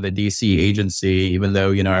ignored by the DC agency, even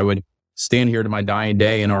though, I would stand here to my dying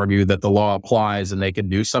day and argue that the law applies and they can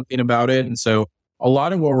do something about it. And so a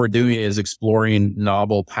lot of what we're doing is exploring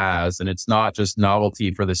novel paths, and it's not just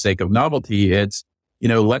novelty for the sake of novelty. It's,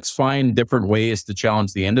 let's find different ways to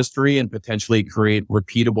challenge the industry and potentially create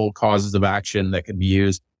repeatable causes of action that can be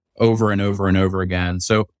used over and over and over again.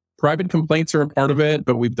 So private complaints are a part of it,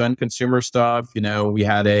 but we've done consumer stuff. We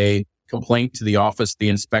had a complaint to the Office of the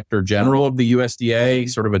Inspector General of the USDA,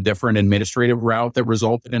 sort of a different administrative route that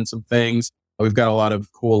resulted in some things. We've got a lot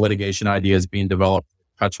of cool litigation ideas being developed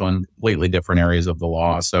touch on completely different areas of the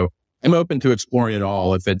law. So I'm open to exploring it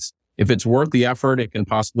all. If it's worth the effort, it can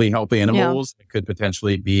possibly help animals. Yeah. It could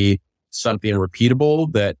potentially be something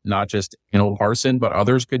repeatable that not just Animal Parson, but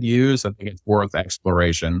others could use. I think it's worth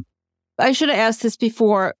exploration. I should have asked this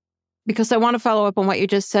before because I want to follow up on what you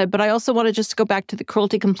just said, but I also want to just go back to the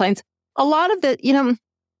cruelty complaints. A lot of the,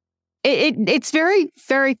 it's very,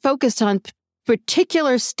 very focused on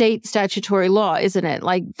particular state statutory law, isn't it?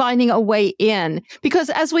 Like finding a way in. Because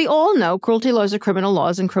as we all know, cruelty laws are criminal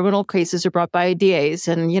laws and criminal cases are brought by DAs.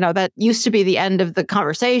 And, that used to be the end of the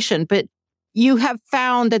conversation. But you have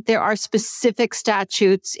found that there are specific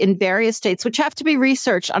statutes in various states, which have to be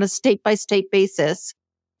researched on a state-by-state basis,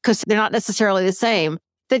 because they're not necessarily the same,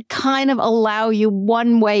 that kind of allow you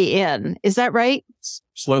one way in. Is that right?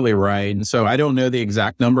 Absolutely right. And so I don't know the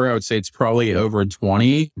exact number. I would say it's probably over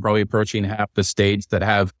 20, probably approaching half the states that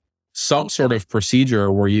have some sort of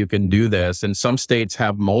procedure where you can do this. And some states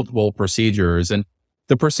have multiple procedures, and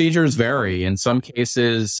the procedures vary. In some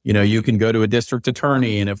cases, you can go to a district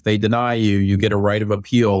attorney, and if they deny you, you get a right of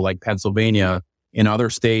appeal like Pennsylvania. In other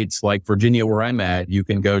states like Virginia, where I'm at, you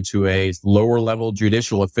can go to a lower level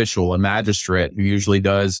judicial official, a magistrate who usually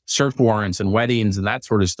does search warrants and weddings and that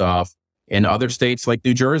sort of stuff. In other states like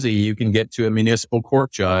New Jersey, you can get to a municipal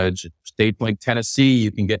court judge. States like Tennessee,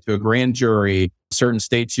 you can get to a grand jury. Certain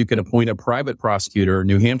states, you can appoint a private prosecutor.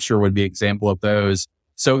 New Hampshire would be an example of those.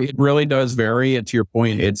 So it really does vary. And to your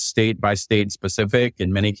point, it's state by state specific.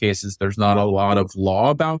 In many cases, there's not a lot of law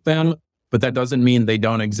about them, but that doesn't mean they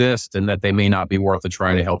don't exist and that they may not be worth a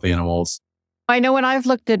try to help animals. I know when I've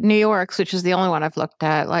looked at New York's, which is the only one I've looked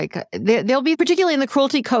at, like they'll be particularly in the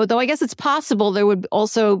cruelty code, though I guess it's possible there would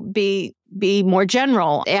also be more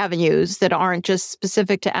general avenues that aren't just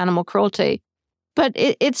specific to animal cruelty. But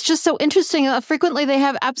it's just so interesting. Frequently, they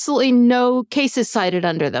have absolutely no cases cited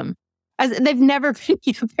under them. As they've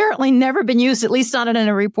apparently never been used, at least not in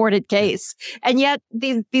a reported case. And yet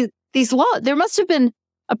these laws, there must have been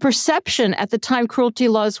a perception at the time cruelty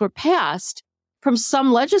laws were passed from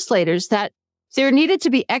some legislators that there needed to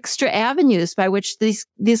be extra avenues by which these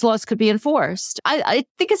laws could be enforced. I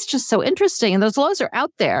think it's just so interesting. And those laws are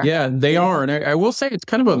out there. Yeah, they are. And I will say it's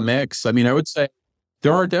kind of a mix. I mean, I would say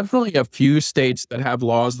There are definitely a few states that have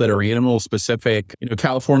laws that are animal specific.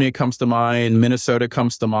 California comes to mind, Minnesota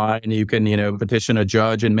comes to mind. You can, petition a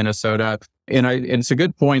judge in Minnesota. And it's a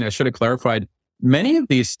good point. I should have clarified. Many of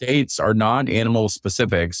these states are not animal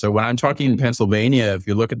specific. So when I'm talking in Pennsylvania, if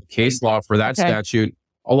you look at the case law for that statute,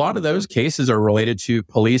 a lot of those cases are related to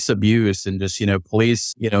police abuse and just,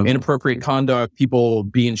 police, inappropriate conduct, people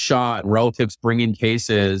being shot, relatives bringing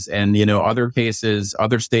cases. And, other cases,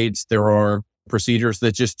 other states, there are procedures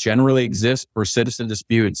that just generally exist for citizen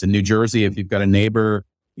disputes. In New Jersey, if you've got a neighbor,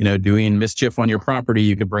 doing mischief on your property,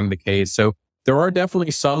 you can bring the case. So there are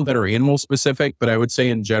definitely some that are animal specific, but I would say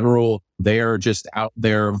in general, they are just out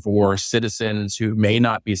there for citizens who may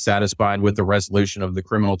not be satisfied with the resolution of the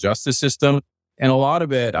criminal justice system. And a lot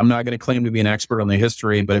of it, I'm not going to claim to be an expert on the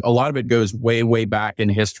history, but a lot of it goes way, way back in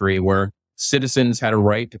history where citizens had a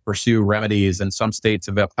right to pursue remedies. And some states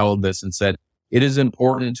have upheld this and said, it is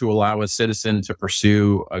important to allow a citizen to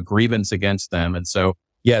pursue a grievance against them. And so,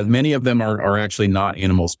 yeah, many of them are actually not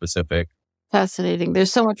animal specific. Fascinating.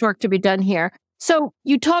 There's so much work to be done here. So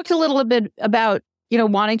you talked a little bit about,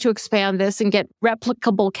 wanting to expand this and get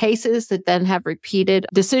replicable cases that then have repeated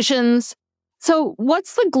decisions. So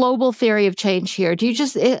what's the global theory of change here? Each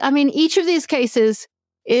of these cases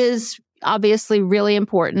is obviously really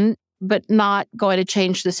important, but not going to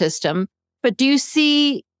change the system. But do you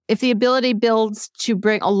see if the ability builds to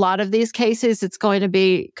bring a lot of these cases, it's going to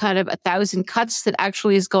be kind of 1,000 cuts that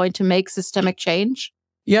actually is going to make systemic change?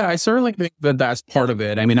 Yeah, I certainly think that that's part of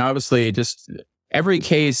it. Obviously, just every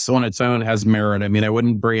case on its own has merit. I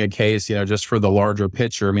wouldn't bring a case, just for the larger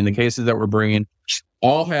picture. The cases that we're bringing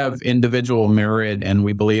all have individual merit, and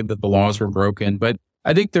we believe that the laws were broken. But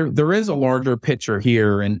I think there is a larger picture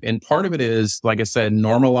here. And part of it is, like I said,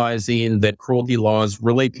 normalizing that cruelty laws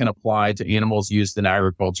really can apply to animals used in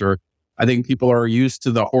agriculture. I think people are used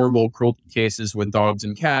to the horrible cruelty cases with dogs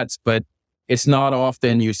and cats, but it's not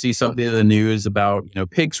often you see something in the news about,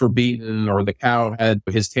 pigs were beaten or the cow had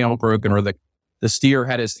his tail broken or the steer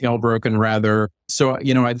had his tail broken rather. So,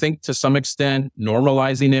 I think to some extent,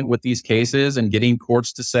 normalizing it with these cases and getting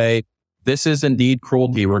courts to say, this is indeed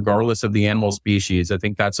cruelty, regardless of the animal species. I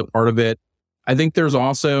think that's a part of it. I think there's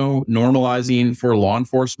also normalizing for law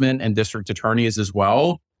enforcement and district attorneys as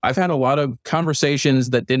well. I've had a lot of conversations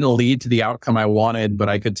that didn't lead to the outcome I wanted, but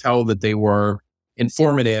I could tell that they were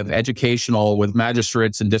informative, educational with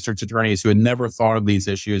magistrates and district attorneys who had never thought of these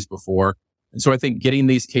issues before. And so I think getting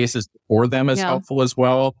these cases before them is helpful as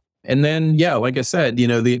well. And then, like I said,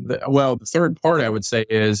 the third part I would say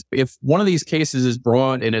is if one of these cases is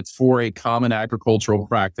brought and it's for a common agricultural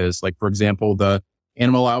practice, like, for example, the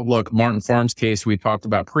Animal Outlook Martin Farms case we talked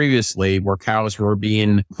about previously, where cows were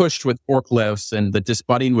being pushed with forklifts and the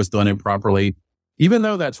disbudding was done improperly. Even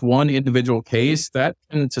though that's one individual case, that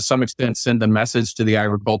can to some extent send a message to the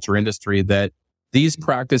agriculture industry that these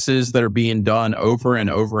practices that are being done over and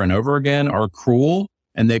over and over again are cruel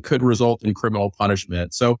and they could result in criminal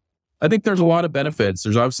punishment. So I think there's a lot of benefits.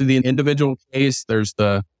 There's obviously the individual case, there's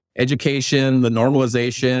the education, the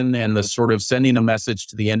normalization, and the sort of sending a message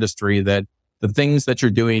to the industry that the things that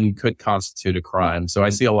you're doing could constitute a crime. So I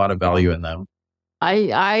see a lot of value in them.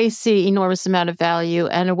 I see enormous amount of value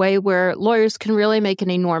and a way where lawyers can really make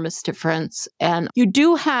an enormous difference. And you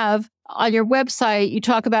do have on your website, you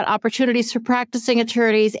talk about opportunities for practicing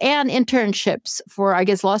attorneys and internships for, I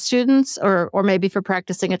guess, law students or maybe for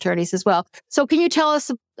practicing attorneys as well. So can you tell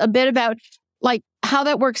us a bit about how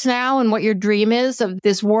that works now and what your dream is of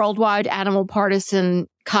this worldwide animal partisan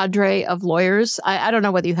cadre of lawyers? I don't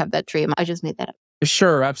know whether you have that dream. I just made that up.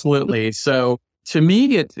 Sure, absolutely. So to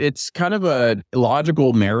me, it's kind of a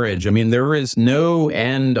logical marriage. There is no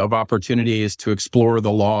end of opportunities to explore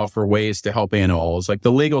the law for ways to help animals. Like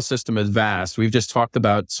the legal system is vast. We've just talked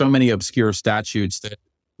about so many obscure statutes that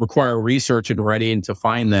require research and writing to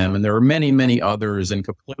find them. And there are many, many others in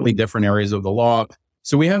completely different areas of the law.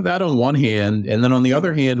 So we have that on one hand. And then on the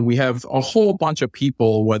other hand, we have a whole bunch of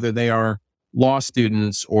people, whether they are law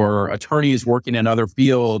students or attorneys working in other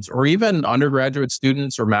fields, or even undergraduate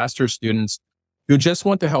students or master's students who just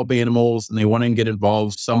want to help animals and they want to get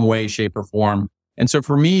involved some way, shape, or form. And so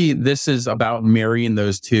for me, this is about marrying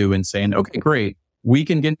those two and saying, okay, great. We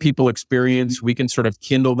can get people experience. We can sort of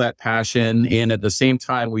kindle that passion. And at the same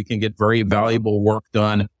time, we can get very valuable work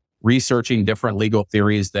done researching different legal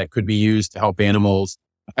theories that could be used to help animals.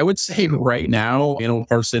 I would say right now, Animal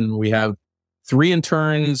Partisan, we have 3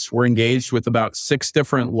 interns. We're engaged with about 6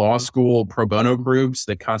 different law school pro bono groups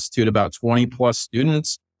that constitute about 20 plus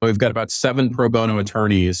students. We've got about 7 pro bono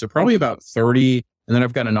attorneys, so probably about 30. And then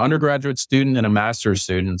I've got an undergraduate student and a master's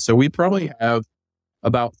student. So we probably have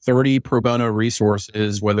about 30 pro bono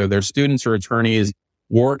resources, whether they're students or attorneys,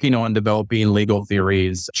 working on developing legal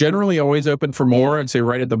theories. Generally always open for more. I'd say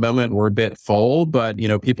right at the moment we're a bit full, but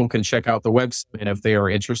people can check out the website, and if they are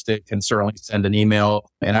interested, can certainly send an email,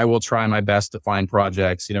 and I will try my best to find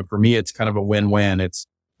projects. For me, it's kind of a win-win.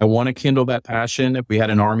 I want to kindle that passion. If we had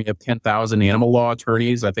an army of 10,000 animal law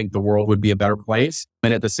attorneys, I think the world would be a better place.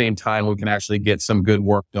 And at the same time, we can actually get some good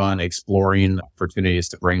work done exploring opportunities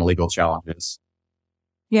to bring legal challenges.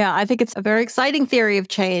 Yeah, I think it's a very exciting theory of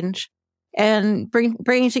change. And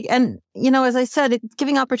as I said, it's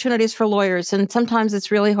giving opportunities for lawyers. And sometimes it's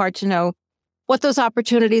really hard to know what those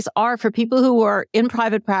opportunities are for people who are in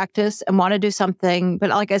private practice and want to do something.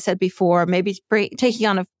 But like I said before, maybe taking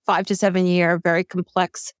on a 5 to 7 year, very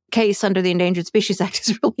complex case under the Endangered Species Act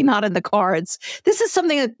is really not in the cards. This is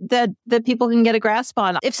something that people can get a grasp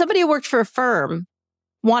on. If somebody who worked for a firm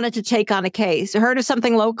wanted to take on a case, heard of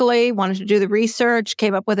something locally, wanted to do the research,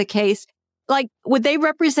 came up with a case, would they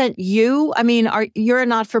represent you? I mean, you're a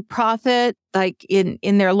not-for-profit,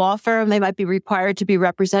 in their law firm, they might be required to be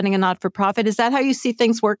representing a not-for-profit. Is that how you see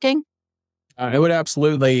things working? It would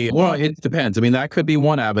absolutely. Well, it depends. I mean, that could be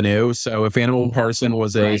one avenue. So if Animal Partisan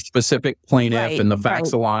was a specific plaintiff and the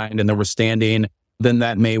facts aligned and there was standing, then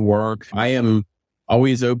that may work. I am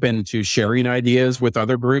always open to sharing ideas with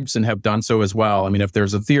other groups and have done so as well. I mean, if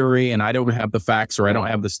there's a theory and I don't have the facts or I don't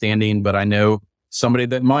have the standing, but I know somebody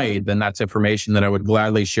that might, then that's information that I would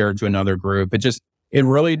gladly share to another group. It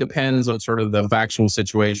really depends on sort of the factual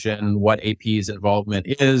situation, what AP's involvement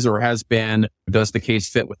is or has been. Does the case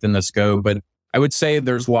fit within the scope? But I would say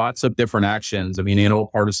there's lots of different actions. I mean, Animal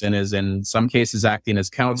Partisan is in some cases acting as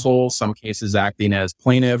counsel, some cases acting as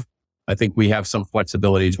plaintiff. I think we have some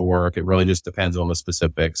flexibility to work. It really just depends on the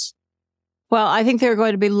specifics. Well, I think there are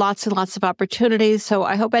going to be lots and lots of opportunities. So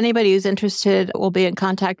I hope anybody who's interested will be in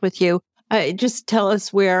contact with you. Just tell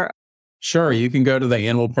us where. Sure. You can go to the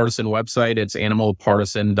Animal Partisan website. It's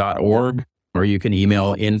animalpartisan.org, or you can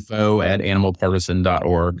email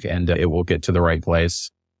info@animalpartisan.org, and it will get to the right place.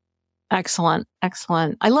 Excellent.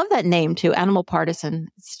 Excellent. I love that name too, Animal Partisan.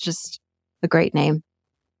 It's just a great name.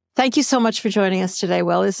 Thank you so much for joining us today,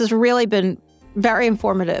 Will. This has really been very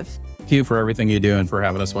informative. Thank you for everything you do and for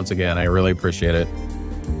having us once again. I really appreciate it.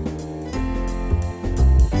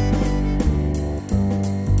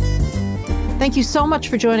 Thank you so much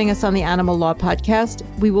for joining us on the Animal Law Podcast.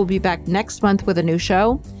 We will be back next month with a new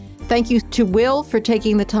show. Thank you to Will for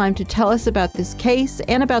taking the time to tell us about this case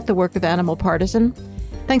and about the work of Animal Partisan.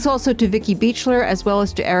 Thanks also to Vicki Beechler, as well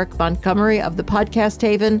as to Eric Montgomery of the Podcast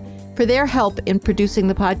Haven for their help in producing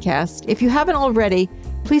the podcast. If you haven't already,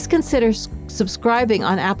 please consider subscribing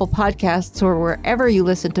on Apple Podcasts or wherever you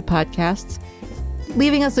listen to podcasts,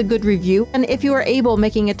 leaving us a good review, and if you are able,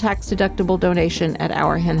 making a tax-deductible donation at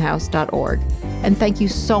ourhenhouse.org. And thank you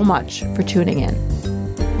so much for tuning in.